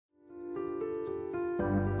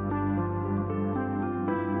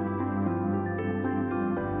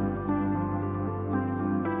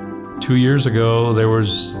2 years ago,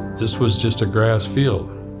 this was just a grass field,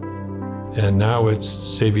 and now it's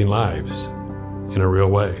saving lives in a real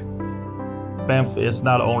way. BAMF is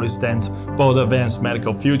not only stands both advanced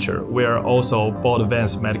medical future, we are also both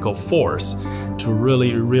advanced medical force to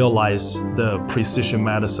really realize the precision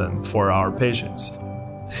medicine for our patients.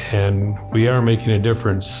 And we are making a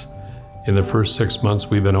difference in the first 6 months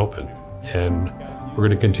we've been open. And we're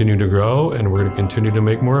going to continue to grow, and we're going to continue to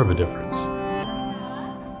make more of a difference.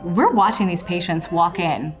 We're watching these patients walk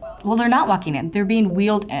in. Well, they're not walking in, they're being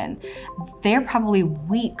wheeled in. They're probably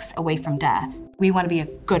weeks away from death. We want to be a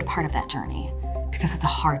good part of that journey because it's a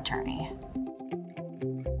hard journey.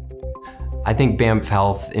 I think BAMF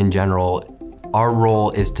Health in general, our role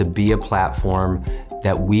is to be a platform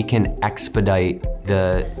that we can expedite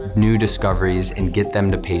the new discoveries and get them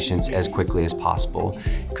to patients as quickly as possible.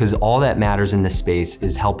 Because all that matters in this space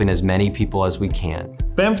is helping as many people as we can.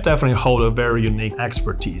 BAMF definitely hold a very unique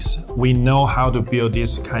expertise. We know how to build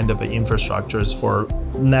these kind of infrastructures for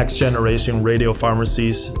next generation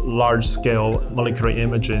radiopharmacies, large scale molecular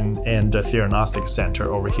imaging, and the Theranostics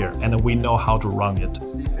center over here. And we know how to run it.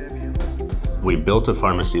 We built a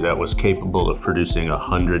pharmacy that was capable of producing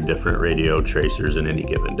 100 different radio tracers in any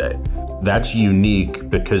given day. That's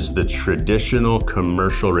unique because the traditional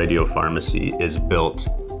commercial radiopharmacy is built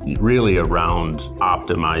really around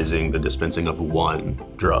optimizing the dispensing of one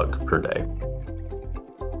drug per day.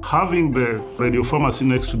 Having the radiopharmacy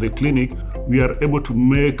next to the clinic, we are able to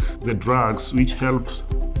make the drugs which helps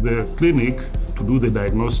the clinic to do the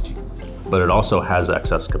diagnostic. But it also has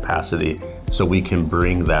excess capacity, so we can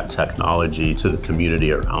bring that technology to the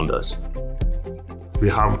community around us. We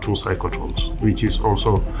have 2 cyclotrons, which is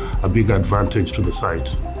also a big advantage to the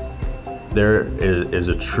site. There is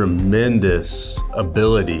a tremendous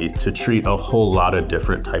ability to treat a whole lot of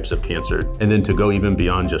different types of cancer, and then to go even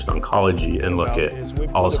beyond just oncology and look at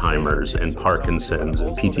Alzheimer's and Parkinson's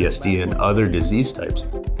and PTSD and other disease types.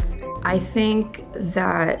 I think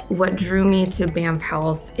that what drew me to BAMF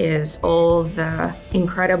Health is all the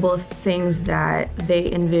incredible things that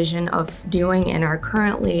they envision of doing and are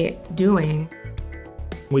currently doing.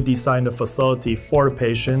 We designed a facility for the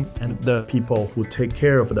patient and the people who take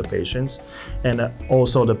care of the patients, and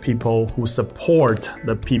also the people who support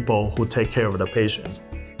the people who take care of the patients.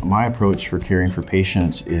 My approach for caring for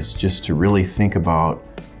patients is just to really think about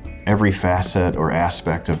every facet or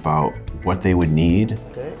aspect about what they would need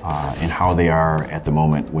and how they are at the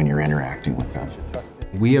moment when you're interacting with them.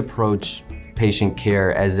 We approach patient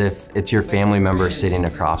care as if it's your family member sitting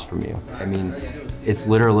across from you. I mean, it's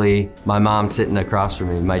literally my mom sitting across from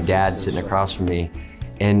me, my dad sitting across from me,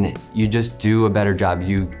 and you just do a better job.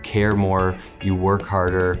 You care more, you work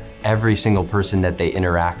harder. Every single person that they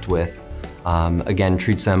interact with, again,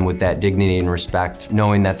 treats them with that dignity and respect,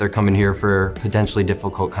 knowing that they're coming here for potentially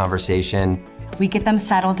difficult conversation. We get them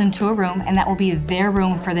settled into a room, and that will be their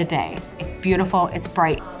room for the day. It's beautiful, it's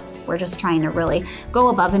bright. We're just trying to really go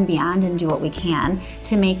above and beyond and do what we can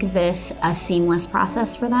to make this a seamless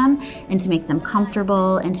process for them and to make them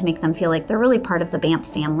comfortable and to make them feel like they're really part of the BAMF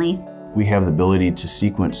family. We have the ability to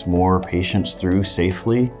sequence more patients through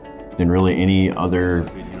safely than really any other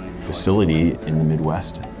facility in the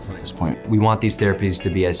Midwest at this point. We want these therapies to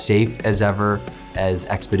be as safe as ever, as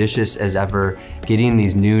expeditious as ever, getting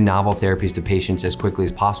these new novel therapies to patients as quickly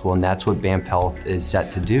as possible, and that's what BAMF Health is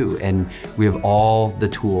set to do. And we have all the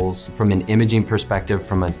tools from an imaging perspective,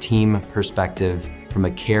 from a team perspective, from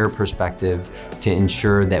a care perspective, to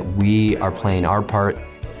ensure that we are playing our part.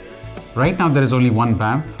 Right now there is only one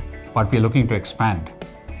BAMF, but we're looking to expand.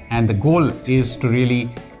 And the goal is to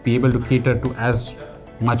really be able to cater to as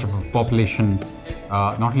much of a population,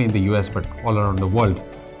 not only in the US, but all around the world.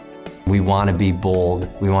 We want to be bold,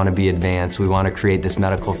 we want to be advanced, we want to create this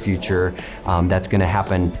medical future that's going to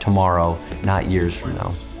happen tomorrow, not years from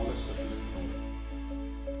now.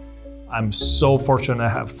 I'm so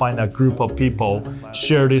fortunate to find a group of people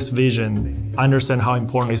share this vision, understand how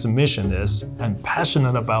important this mission is, and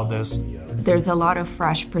passionate about this. There's a lot of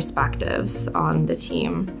fresh perspectives on the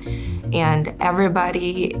team, and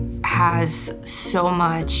everybody has so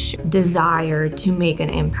much desire to make an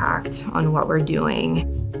impact on what we're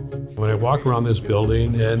doing. When I walk around this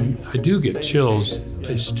building, and I do get chills,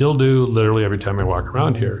 I still do literally every time I walk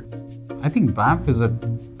around here. I think BAMF is a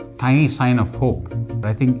tiny sign of hope, but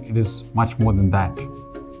I think it is much more than that.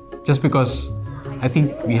 Just because I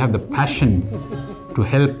think we have the passion to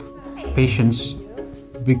help patients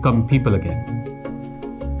become people again.